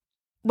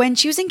When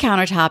choosing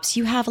countertops,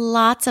 you have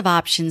lots of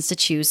options to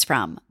choose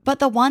from, but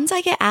the ones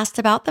I get asked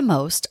about the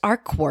most are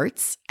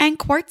quartz and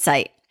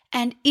quartzite.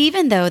 And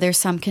even though there's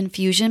some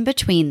confusion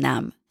between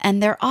them,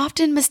 and they're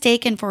often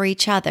mistaken for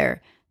each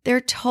other, they're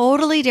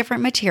totally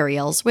different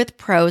materials with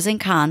pros and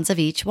cons of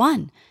each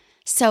one.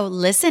 So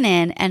listen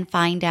in and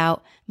find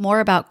out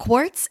more about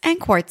quartz and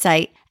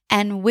quartzite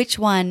and which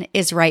one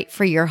is right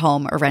for your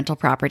home or rental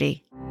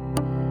property.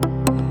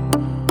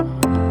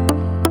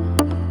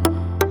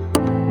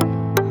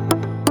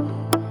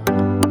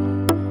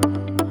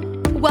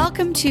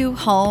 Welcome to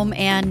Home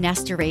and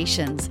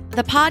Nestorations,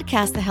 the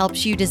podcast that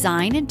helps you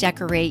design and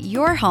decorate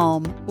your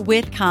home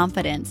with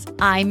confidence.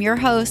 I'm your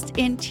host,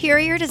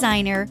 interior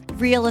designer,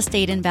 real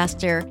estate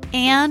investor,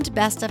 and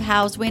Best of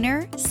House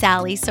winner,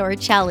 Sally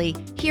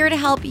Sorcelli, here to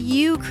help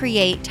you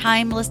create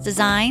timeless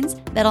designs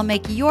that'll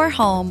make your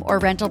home or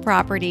rental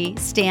property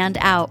stand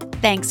out.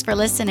 Thanks for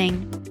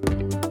listening.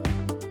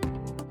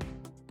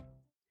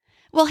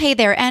 Well, hey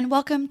there, and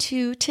welcome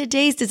to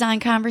today's design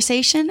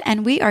conversation,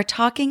 and we are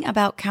talking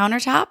about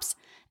countertops,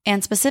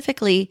 and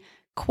specifically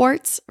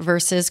quartz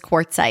versus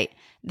quartzite.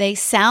 They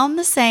sound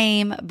the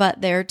same, but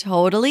they're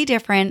totally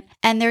different,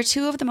 and they're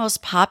two of the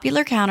most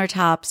popular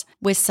countertops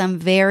with some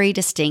very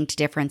distinct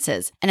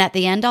differences. And at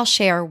the end, I'll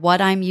share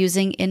what I'm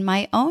using in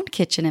my own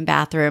kitchen and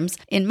bathrooms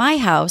in my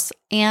house,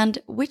 and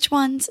which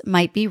ones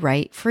might be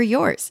right for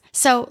yours.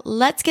 So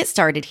let's get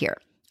started here.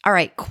 All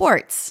right,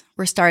 quartz.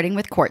 We're starting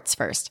with quartz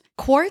first.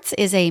 Quartz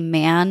is a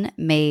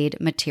man-made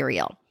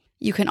material.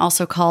 You can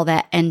also call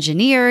that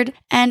engineered,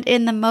 and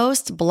in the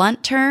most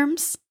blunt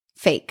terms,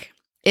 fake.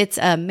 It's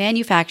a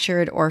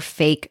manufactured or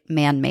fake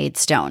man-made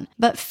stone.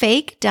 But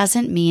fake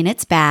doesn't mean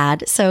it's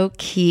bad, so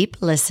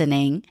keep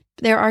listening.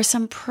 There are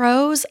some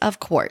pros of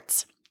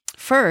quartz.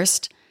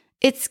 First,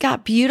 it's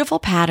got beautiful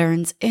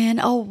patterns in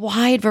a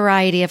wide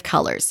variety of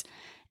colors.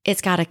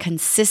 It's got a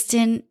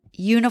consistent,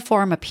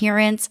 uniform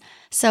appearance.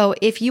 So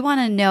if you want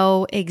to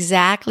know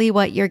exactly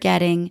what you're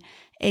getting,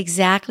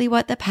 exactly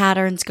what the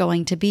pattern's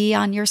going to be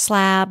on your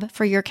slab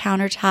for your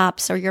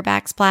countertops or your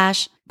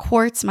backsplash,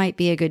 quartz might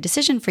be a good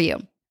decision for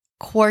you.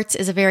 Quartz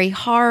is a very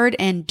hard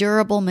and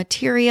durable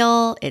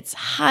material. It's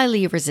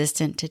highly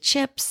resistant to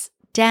chips,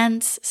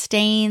 dents,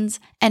 stains,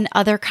 and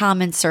other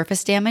common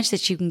surface damage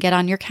that you can get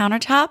on your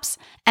countertops.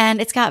 And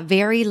it's got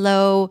very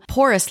low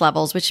porous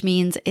levels, which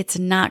means it's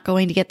not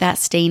going to get that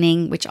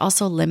staining, which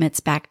also limits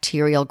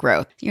bacterial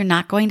growth. You're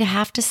not going to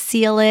have to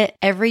seal it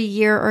every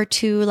year or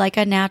two like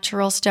a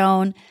natural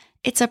stone.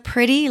 It's a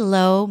pretty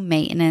low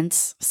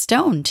maintenance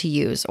stone to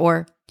use,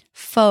 or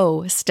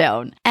faux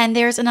stone. And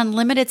there's an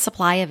unlimited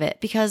supply of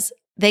it because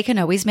they can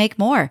always make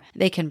more.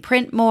 They can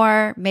print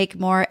more, make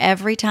more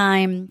every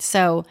time.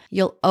 So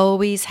you'll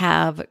always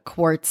have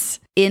quartz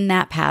in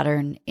that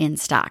pattern in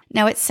stock.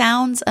 Now it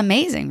sounds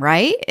amazing,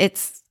 right?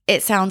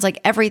 It sounds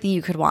like everything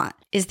you could want.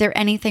 Is there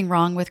anything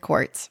wrong with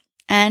quartz?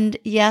 And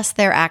yes,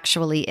 there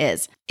actually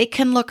is. It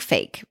can look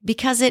fake.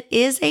 Because it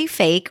is a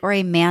fake or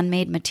a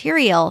man-made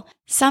material,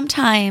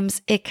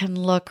 sometimes it can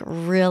look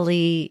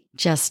really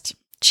just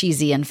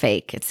cheesy and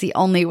fake. It's the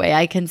only way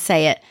I can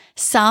say it.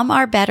 Some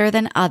are better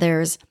than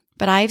others,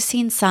 but I've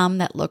seen some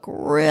that look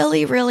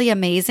really, really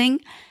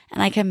amazing,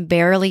 and I can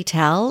barely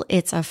tell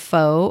it's a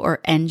faux or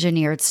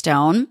engineered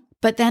stone.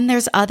 But then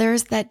there's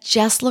others that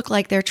just look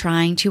like they're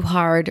trying too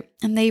hard,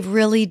 and they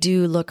really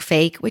do look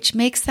fake, which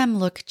makes them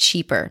look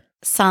cheaper.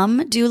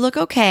 Some do look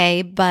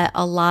okay, but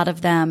a lot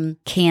of them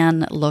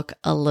can look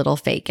a little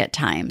fake at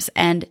times.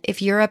 And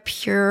if you're a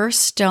pure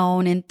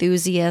stone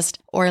enthusiast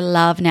or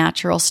love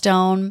natural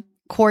stone,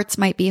 quartz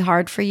might be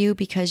hard for you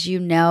because you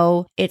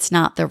know it's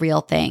not the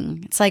real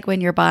thing. It's like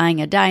when you're buying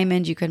a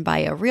diamond, you can buy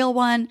a real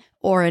one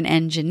or an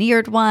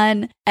engineered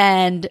one.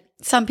 And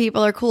some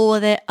people are cool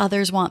with it.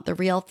 Others want the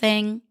real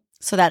thing.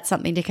 So that's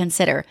something to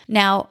consider.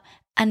 Now,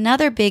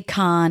 another big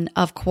con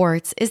of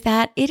quartz is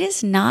that it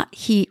is not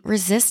heat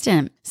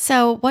resistant.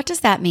 So what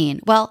does that mean?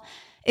 Well,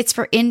 it's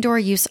for indoor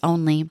use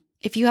only.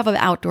 If you have an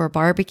outdoor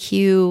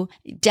barbecue,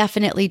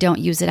 definitely don't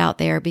use it out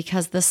there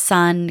because the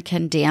sun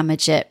can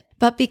damage it.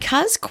 But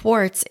because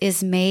quartz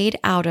is made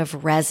out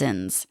of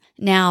resins,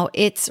 now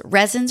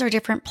resins are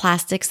different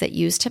plastics that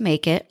use to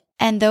make it,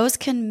 and those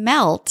can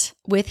melt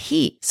with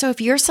heat. So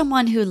if you're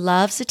someone who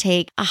loves to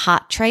take a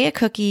hot tray of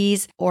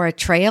cookies or a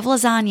tray of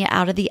lasagna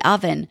out of the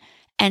oven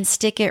and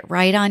stick it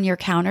right on your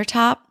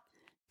countertop,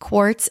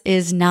 quartz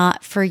is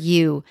not for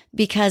you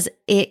because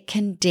it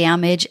can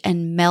damage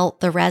and melt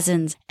the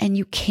resins and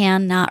you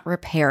cannot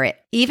repair it.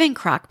 Even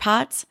crock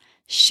pots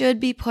should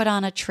be put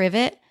on a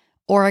trivet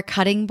or a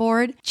cutting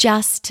board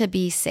just to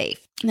be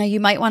safe. Now, you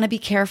might want to be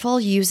careful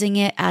using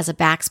it as a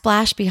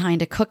backsplash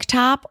behind a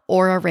cooktop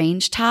or a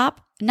range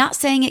top. Not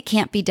saying it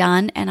can't be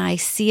done, and I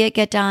see it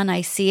get done. I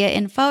see it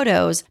in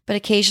photos, but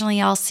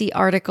occasionally I'll see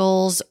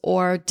articles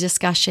or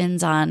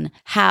discussions on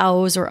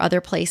Houzz or other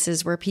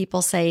places where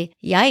people say,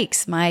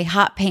 yikes, my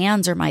hot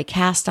pans or my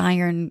cast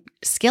iron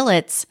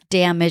skillets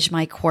damage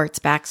my quartz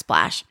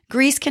backsplash.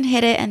 Grease can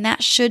hit it, and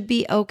that should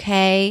be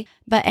okay,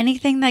 but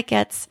anything that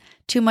gets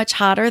too much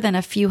hotter than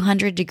a few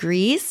hundred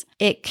degrees,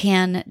 it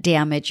can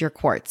damage your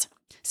quartz.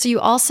 So you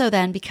also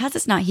then, because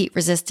it's not heat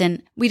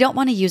resistant, we don't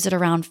want to use it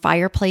around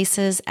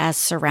fireplaces as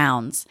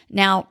surrounds.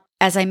 Now,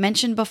 as I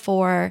mentioned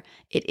before,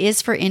 it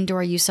is for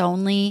indoor use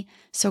only,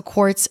 so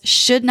quartz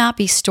should not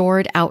be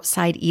stored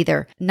outside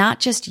either, not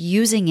just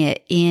using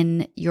it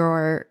in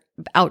your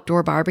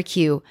outdoor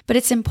barbecue. But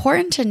it's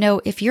important to know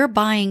if you're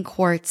buying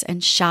quartz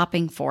and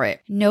shopping for it,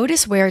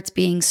 notice where it's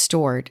being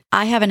stored.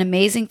 I have an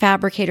amazing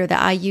fabricator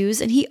that I use,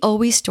 and he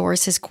always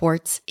stores his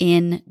quartz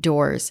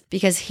indoors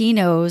because he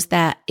knows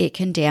that it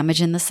can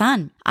damage in the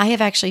sun. I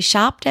have actually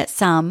shopped at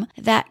some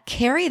that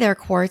carry their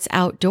quartz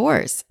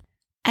outdoors,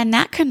 and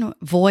that can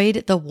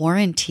void the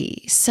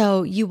warranty.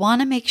 So you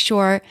want to make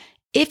sure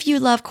if you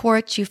love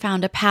quartz, you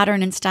found a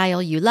pattern and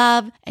style you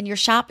love, and you're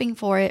shopping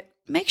for it,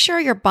 make sure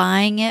you're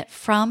buying it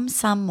from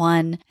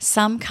someone,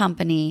 some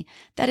company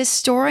that is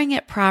storing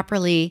it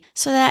properly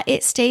so that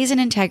it stays in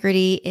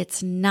integrity.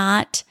 It's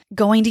not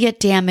going to get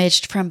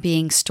damaged from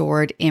being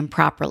stored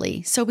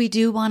improperly. So we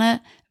do want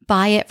to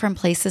buy it from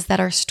places that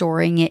are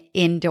storing it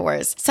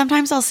indoors.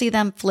 Sometimes I'll see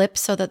them flip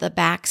so that the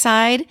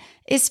backside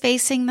is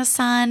facing the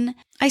sun.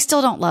 I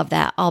still don't love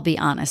that, I'll be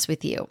honest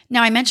with you.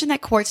 Now, I mentioned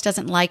that quartz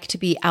doesn't like to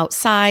be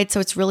outside, so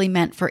it's really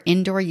meant for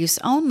indoor use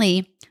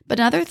only. But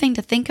another thing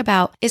to think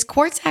about is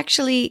quartz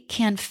actually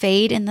can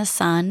fade in the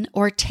sun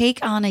or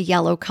take on a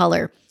yellow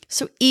color.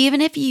 So even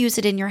if you use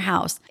it in your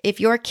house, if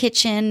your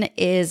kitchen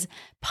is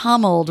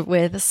pummeled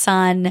with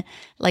sun,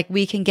 like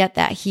we can get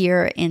that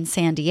here in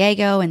San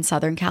Diego in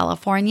Southern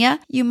California,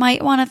 you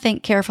might want to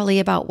think carefully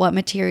about what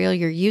material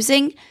you're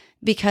using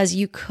because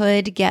you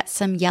could get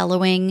some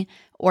yellowing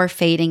or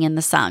fading in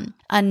the sun.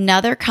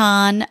 Another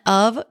con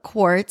of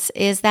quartz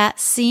is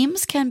that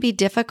seams can be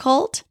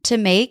difficult to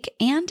make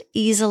and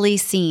easily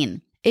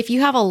seen. If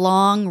you have a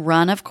long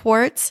run of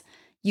quartz,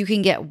 you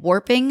can get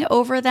warping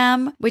over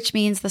them, which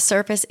means the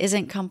surface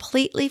isn't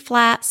completely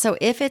flat. So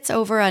if it's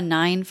over a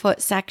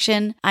 9-foot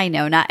section, I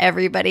know not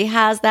everybody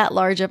has that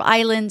large of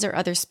islands or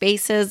other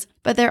spaces,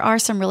 but there are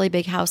some really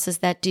big houses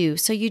that do.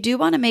 So you do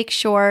want to make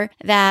sure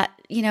that,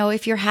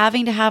 if you're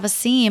having to have a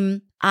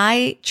seam,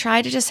 I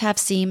try to just have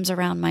seams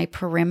around my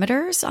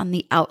perimeters on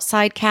the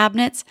outside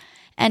cabinets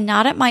and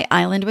not at my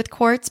island with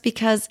quartz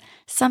because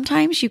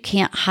sometimes you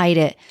can't hide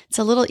it. It's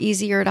a little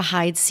easier to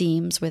hide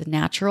seams with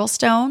natural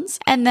stones.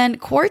 And then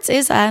quartz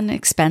is an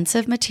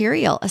expensive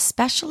material,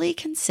 especially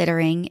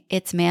considering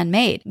it's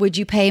man-made. Would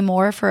you pay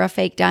more for a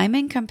fake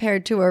diamond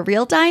compared to a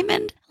real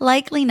diamond?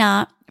 Likely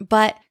not,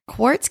 but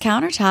quartz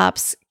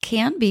countertops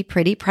can be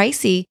pretty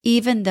pricey,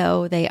 even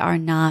though they are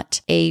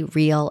not a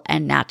real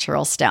and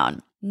natural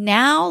stone.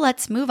 Now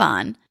let's move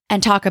on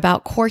and talk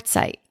about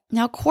quartzite.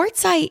 Now,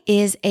 quartzite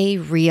is a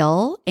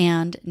real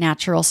and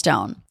natural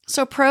stone.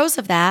 So pros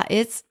of that,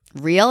 it's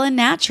real and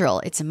natural.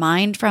 It's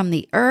mined from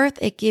the earth.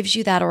 It gives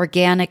you that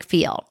organic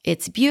feel.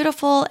 It's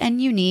beautiful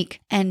and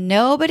unique, and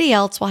nobody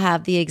else will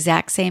have the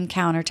exact same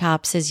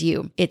countertops as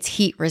you. It's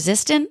heat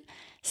resistant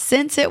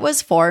since it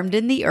was formed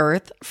in the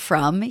earth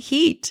from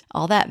heat,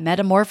 all that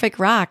metamorphic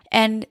rock.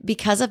 And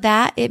because of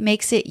that, it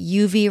makes it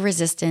UV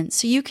resistant.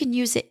 So you can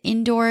use it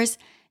indoors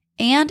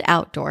and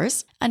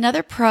outdoors.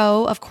 Another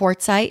pro of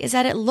quartzite is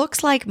that it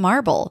looks like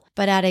marble,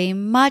 but at a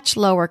much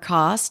lower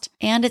cost,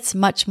 and it's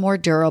much more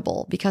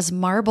durable because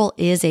marble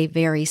is a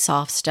very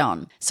soft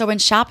stone. So when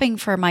shopping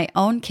for my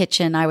own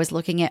kitchen, I was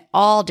looking at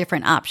all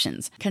different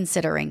options,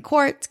 considering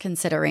quartz,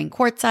 considering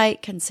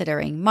quartzite,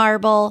 considering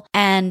marble,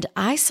 and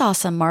I saw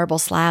some marble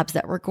slabs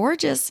that were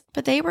gorgeous,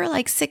 but they were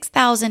like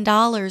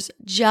 $6,000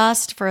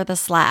 just for the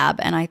slab.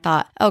 And I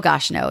thought, oh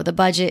gosh, no, the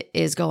budget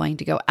is going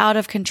to go out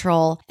of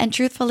control. And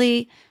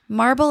truthfully,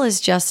 marble is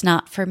just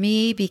not for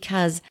me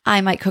because I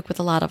might cook with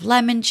a lot of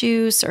lemon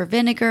juice or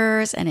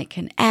vinegars and it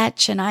can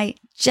etch, and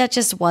that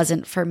just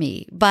wasn't for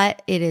me,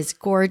 but it is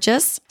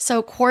gorgeous.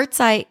 So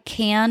quartzite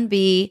can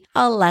be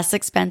a less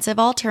expensive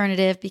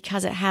alternative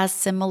because it has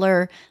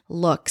similar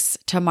looks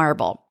to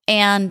marble.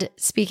 And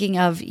speaking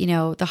of,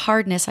 the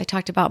hardness, I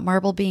talked about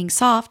marble being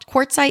soft.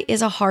 Quartzite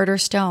is a harder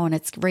stone.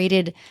 It's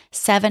rated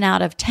 7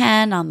 out of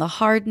 10 on the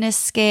hardness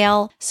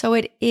scale. So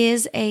it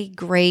is a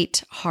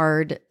great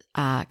hard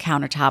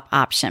countertop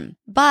option.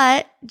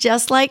 But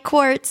just like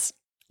quartz,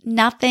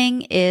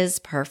 nothing is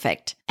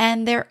perfect.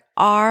 And there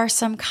are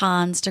some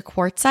cons to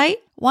quartzite.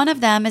 One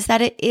of them is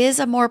that it is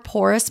a more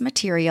porous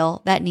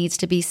material that needs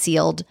to be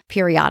sealed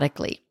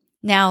periodically.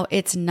 Now,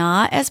 it's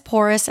not as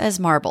porous as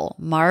marble.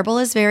 Marble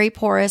is very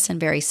porous and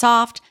very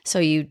soft, so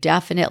you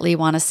definitely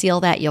want to seal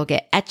that. You'll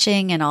get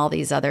etching and all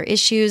these other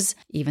issues.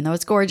 Even though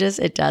it's gorgeous,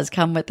 it does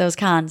come with those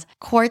cons.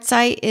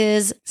 Quartzite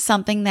is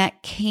something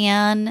that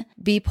can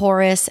be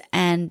porous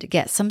and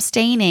get some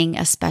staining,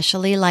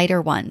 especially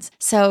lighter ones.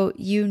 So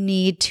you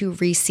need to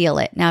reseal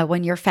it. Now,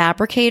 when your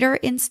fabricator,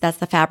 that's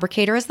the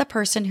fabricator is the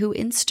person who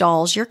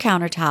installs your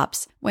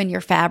countertops. When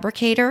your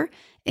fabricator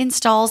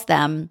installs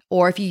them,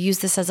 or if you use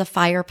this as a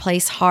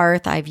fireplace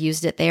hearth, I've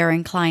used it there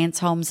in clients'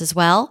 homes as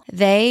well,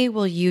 they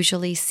will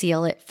usually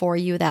seal it for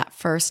you that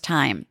first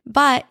time.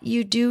 But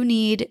you do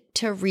need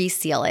to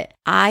reseal it.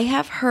 I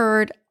have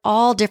heard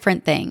all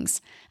different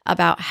things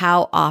about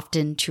how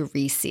often to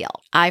reseal.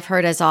 I've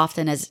heard as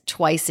often as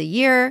twice a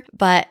year,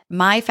 but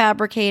my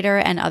fabricator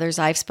and others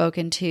I've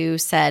spoken to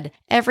said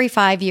every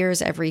 5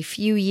 years, every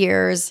few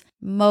years,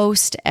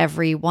 most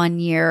every 1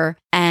 year.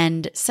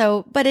 And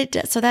so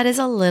that is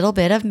a little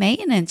bit of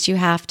maintenance you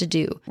have to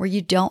do, where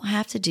you don't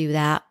have to do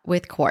that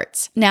with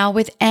quartz. Now,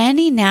 with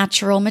any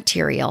natural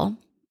material,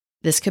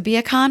 this could be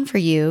a con for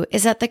you,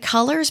 is that the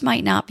colors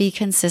might not be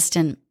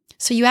consistent.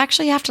 So you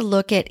actually have to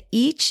look at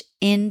each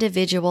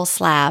individual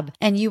slab,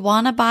 and you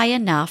want to buy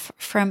enough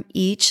from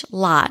each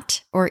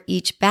lot or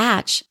each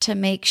batch to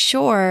make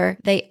sure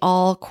they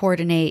all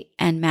coordinate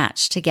and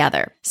match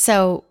together.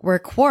 So where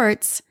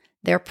quartz,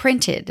 they're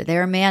printed,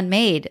 they're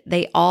man-made,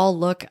 they all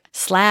look,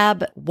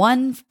 slab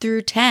 1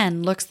 through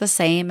 10 looks the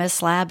same as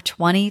slab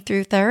 20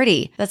 through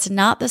 30. That's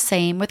not the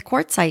same with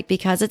quartzite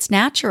because it's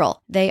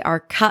natural. They are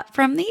cut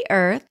from the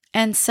earth.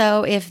 And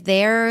so if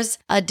there's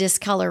a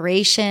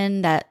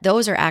discoloration, that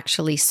those are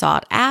actually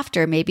sought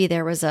after, maybe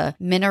there was a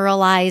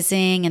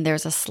mineralizing and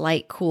there's a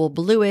slight cool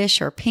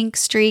bluish or pink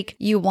streak,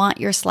 you want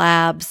your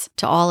slabs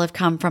to all have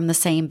come from the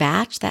same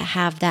batch that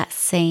have that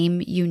same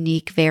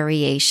unique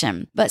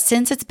variation. But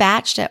since it's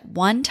batched at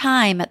one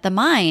time at the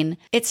mine,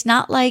 it's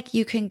not like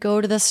you can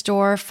go to the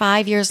store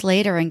 5 years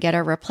later and get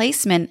a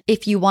replacement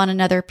if you want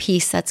another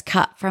piece that's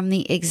cut from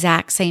the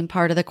exact same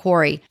part of the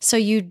quarry. So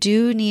you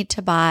do need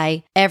to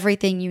buy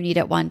everything you need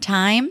at one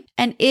time.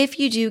 And if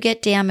you do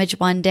get damage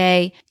one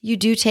day, you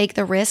do take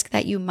the risk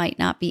that you might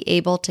not be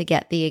able to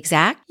get the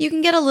exact. You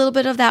can get a little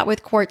bit of that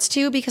with quartz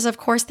too, because of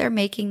course they're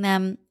making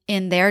them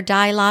in their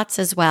dye lots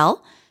as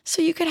well.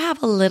 So you could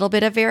have a little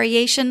bit of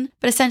variation,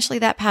 but essentially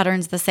that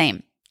pattern's the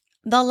same.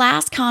 The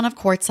last con of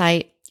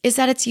quartzite is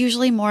that it's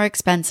usually more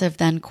expensive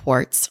than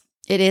quartz.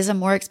 It is a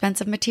more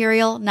expensive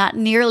material, not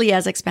nearly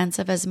as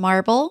expensive as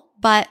marble,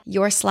 but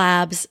your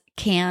slabs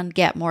can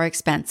get more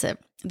expensive.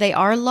 They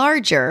are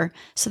larger,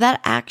 so that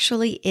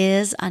actually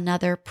is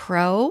another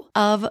pro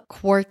of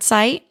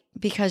quartzite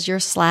because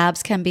your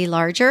slabs can be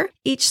larger.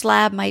 Each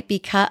slab might be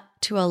cut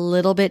to a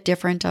little bit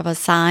different of a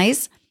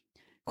size.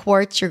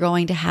 Quartz, you're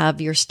going to have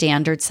your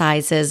standard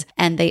sizes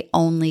and they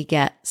only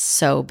get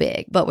so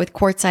big. But with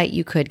quartzite,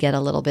 you could get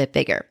a little bit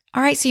bigger.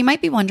 All right, so you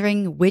might be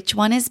wondering which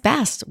one is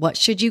best. What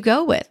should you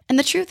go with? And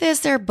the truth is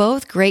they're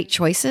both great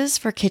choices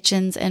for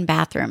kitchens and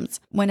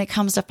bathrooms. When it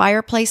comes to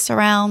fireplace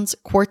surrounds,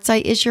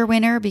 quartzite is your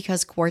winner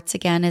because quartz,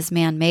 again, is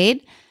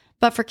man-made.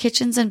 But for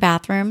kitchens and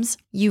bathrooms,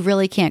 you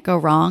really can't go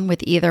wrong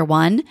with either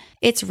one.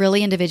 It's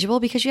really individual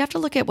because you have to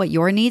look at what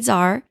your needs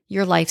are,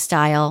 your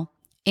lifestyle,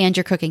 and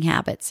your cooking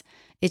habits.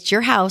 It's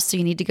your house, so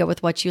you need to go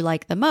with what you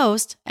like the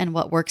most and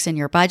what works in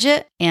your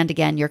budget and,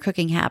 again, your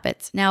cooking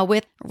habits. Now,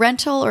 with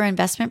rental or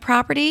investment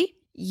property,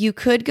 you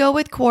could go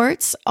with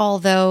quartz,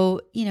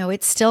 although,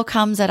 it still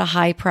comes at a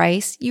high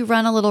price. You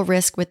run a little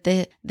risk with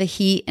the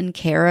heat and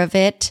care of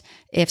it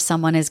if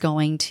someone is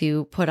going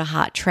to put a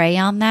hot tray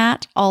on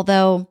that.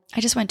 Although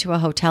I just went to a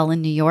hotel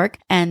in New York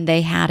and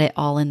they had it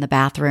all in the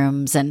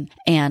bathrooms and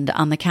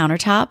on the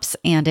countertops,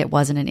 and it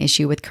wasn't an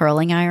issue with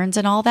curling irons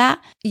and all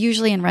that.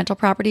 Usually in rental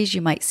properties,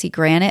 you might see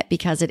granite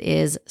because it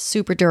is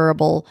super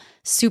durable,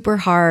 super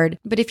hard.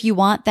 But if you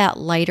want that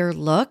lighter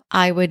look,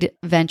 I would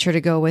venture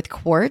to go with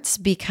quartz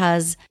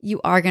because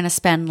you are going to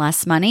spend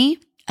less money.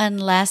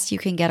 Unless you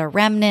can get a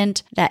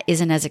remnant that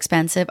isn't as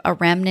expensive. A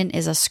remnant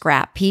is a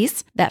scrap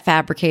piece that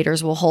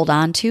fabricators will hold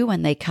on to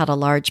when they cut a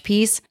large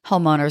piece.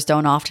 Homeowners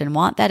don't often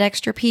want that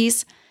extra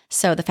piece,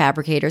 so the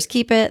fabricators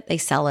keep it. They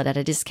sell it at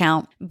a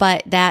discount.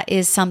 But that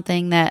is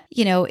something that,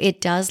 it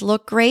does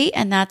look great,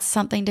 and that's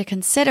something to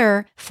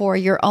consider for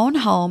your own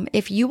home.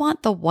 If you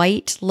want the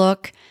white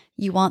look,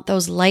 you want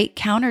those light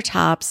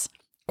countertops,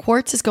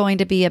 quartz is going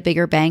to be a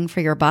bigger bang for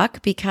your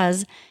buck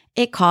because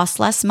it costs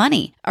less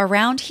money.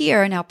 Around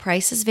here, now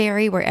prices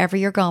vary wherever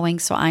you're going,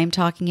 so I'm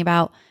talking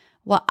about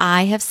what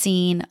I have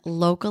seen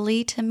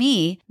locally to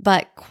me,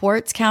 but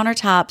quartz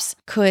countertops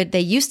they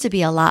used to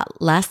be a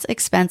lot less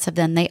expensive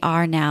than they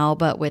are now,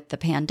 but with the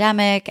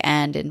pandemic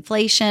and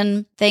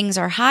inflation, things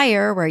are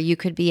higher where you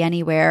could be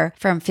anywhere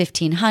from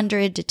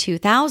 $1,500 to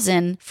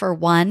 $2,000 for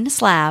one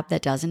slab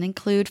that doesn't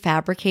include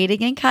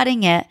fabricating and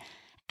cutting it.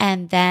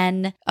 And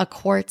then a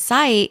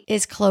quartzite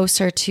is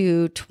closer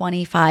to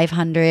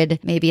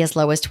 $2,500, maybe as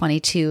low as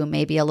 $2,200,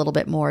 maybe a little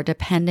bit more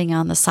depending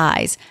on the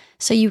size.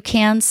 So you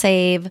can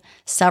save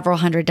several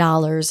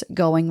 $100s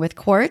going with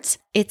quartz.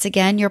 It's,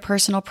 again, your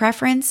personal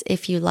preference.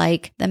 If you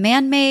like the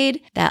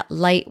man-made, that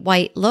light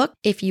white look,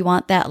 if you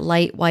want that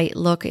light white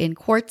look in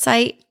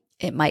quartzite,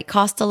 it might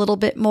cost a little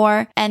bit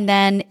more. And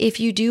then if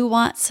you do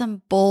want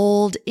some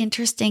bold,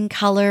 interesting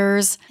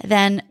colors,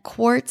 then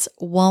quartz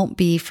won't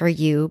be for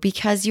you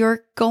because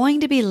you're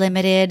going to be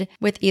limited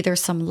with either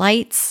some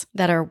lights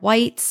that are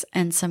whites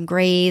and some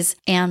grays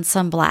and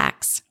some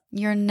blacks.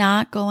 You're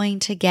not going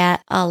to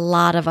get a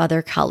lot of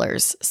other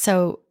colors.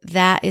 So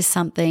that is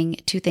something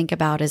to think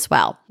about as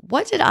well.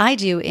 What did I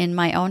do in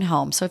my own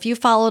home? So if you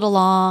followed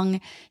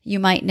along, you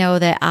might know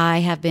that I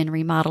have been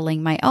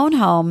remodeling my own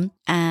home,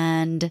 and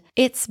and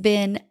it's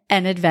been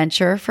an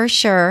adventure for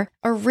sure.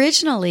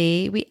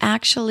 Originally, we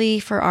actually,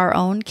 for our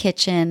own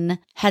kitchen,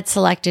 had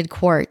selected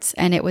quartz,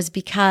 and it was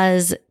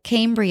because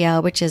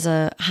Cambria, which is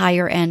a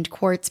higher end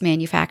quartz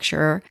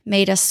manufacturer,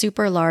 made a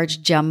super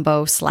large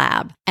jumbo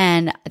slab.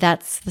 And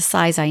that's the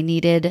size I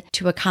needed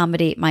to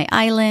accommodate my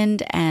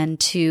island and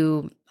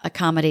to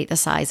accommodate the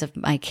size of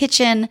my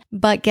kitchen.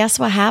 But guess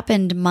what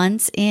happened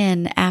months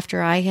in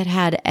after I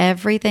had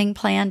everything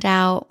planned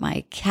out,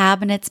 my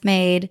cabinets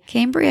made?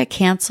 Cambria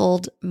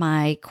canceled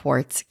my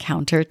quartz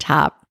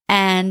countertop.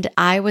 And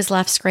I was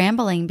left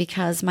scrambling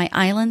because my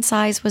island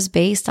size was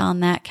based on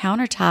that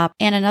countertop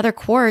and another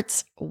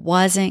quartz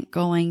wasn't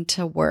going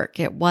to work.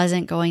 It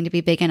wasn't going to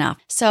be big enough.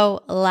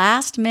 So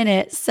last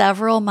minute,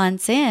 several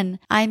months in,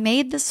 I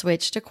made the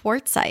switch to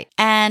quartzite.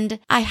 And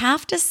I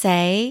have to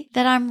say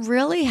that I'm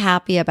really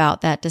happy about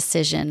that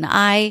decision.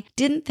 I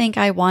didn't think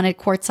I wanted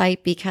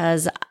quartzite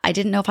because I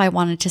didn't know if I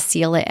wanted to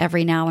seal it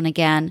every now and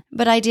again,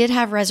 but I did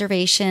have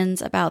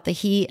reservations about the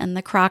heat and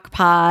the crock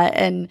pot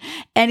and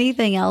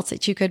anything else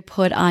that you could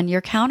put on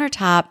your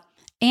countertop.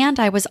 And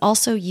I was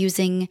also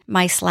using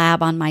my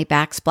slab on my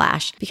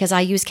backsplash because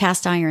I use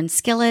cast iron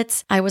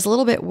skillets. I was a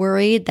little bit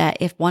worried that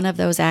if one of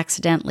those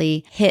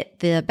accidentally hit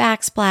the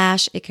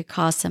backsplash, it could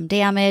cause some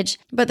damage.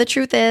 But the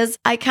truth is,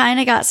 I kind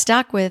of got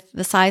stuck with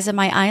the size of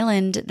my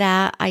island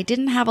that I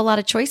didn't have a lot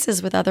of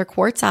choices with other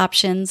quartz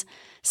options.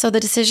 So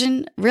the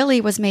decision really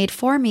was made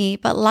for me,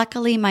 but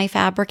luckily my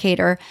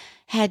fabricator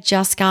had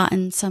just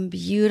gotten some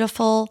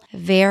beautiful,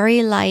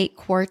 very light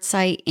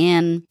quartzite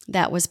in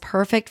that was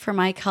perfect for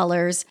my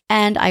colors.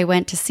 And I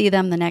went to see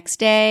them the next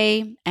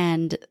day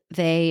and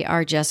they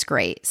are just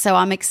great. So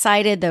I'm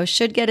excited. Those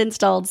should get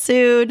installed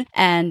soon.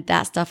 And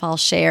that stuff I'll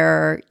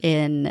share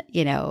in,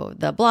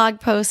 the blog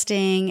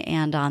posting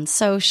and on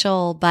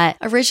social. But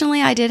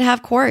originally I did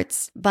have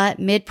quartz, but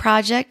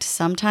mid-project,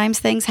 sometimes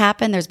things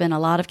happen. There's been a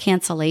lot of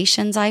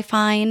cancellations I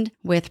find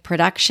with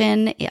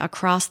production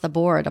across the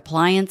board,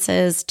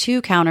 appliances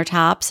to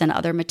countertops and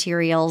other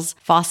materials,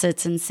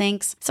 faucets and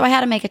sinks. So I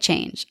had to make a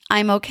change.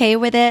 I'm okay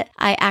with it.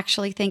 I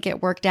actually think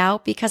it worked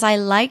out because I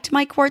liked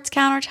my quartz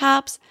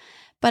countertops,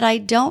 but I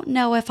don't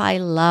know if I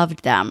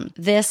loved them.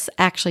 This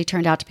actually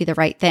turned out to be the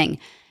right thing.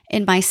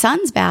 In my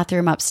son's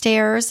bathroom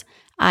upstairs,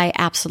 I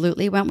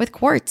absolutely went with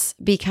quartz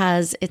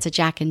because it's a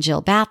Jack and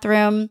Jill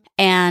bathroom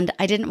and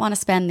I didn't want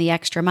to spend the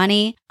extra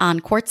money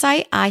on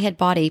quartzite. I had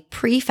bought a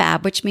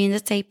prefab, which means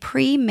it's a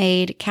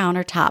pre-made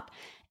countertop.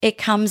 It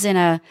comes in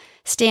a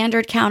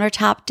standard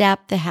countertop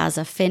depth that has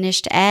a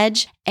finished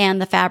edge,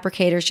 and the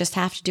fabricators just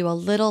have to do a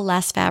little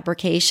less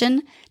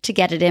fabrication to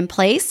get it in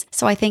place.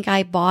 So I think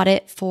I bought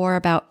it for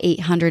about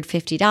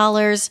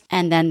 $850,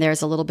 and then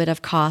there's a little bit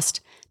of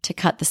cost to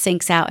cut the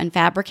sinks out and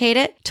fabricate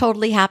it.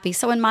 Totally happy.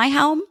 So in my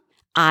home,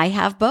 I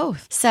have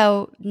both.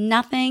 So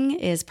nothing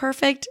is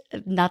perfect.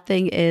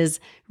 Nothing is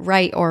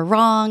right or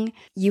wrong.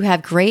 You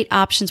have great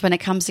options when it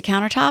comes to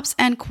countertops,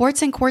 and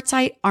quartz and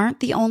quartzite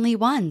aren't the only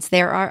ones.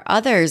 There are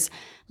others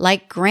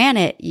like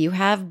granite. You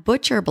have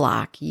butcher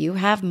block. You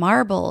have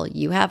marble.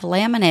 You have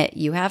laminate.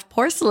 You have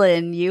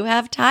porcelain. You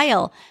have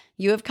tile.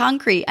 You have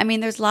concrete. I mean,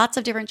 there's lots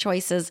of different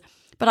choices.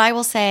 But I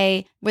will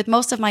say with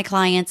most of my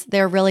clients,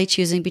 they're really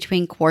choosing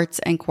between quartz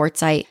and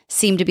quartzite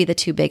seem to be the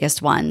two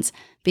biggest ones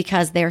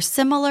because they're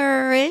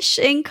similar-ish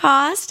in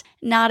cost,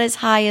 not as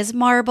high as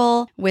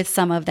marble with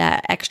some of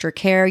that extra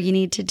care you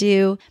need to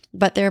do,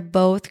 but they're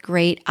both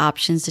great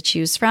options to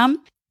choose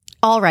from.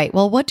 All right,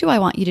 well, what do I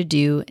want you to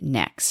do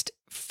next?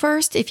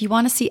 First, if you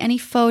want to see any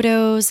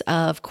photos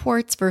of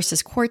quartz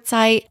versus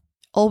quartzite,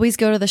 always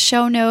go to the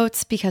show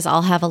notes because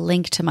I'll have a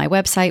link to my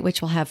website,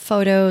 which will have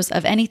photos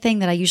of anything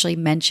that I usually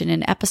mention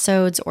in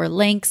episodes or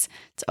links.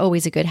 It's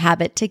always a good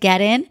habit to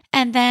get in.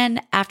 And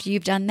then after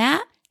you've done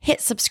that, hit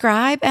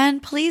subscribe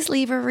and please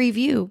leave a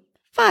review.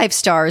 5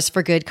 stars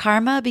for good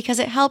karma because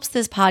it helps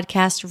this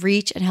podcast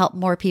reach and help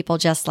more people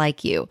just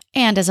like you.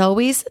 And as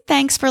always,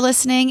 thanks for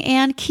listening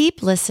and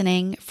keep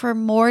listening for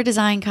more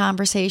design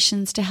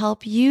conversations to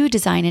help you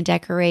design and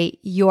decorate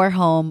your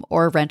home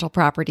or rental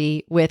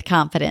property with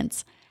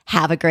confidence.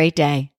 Have a great day.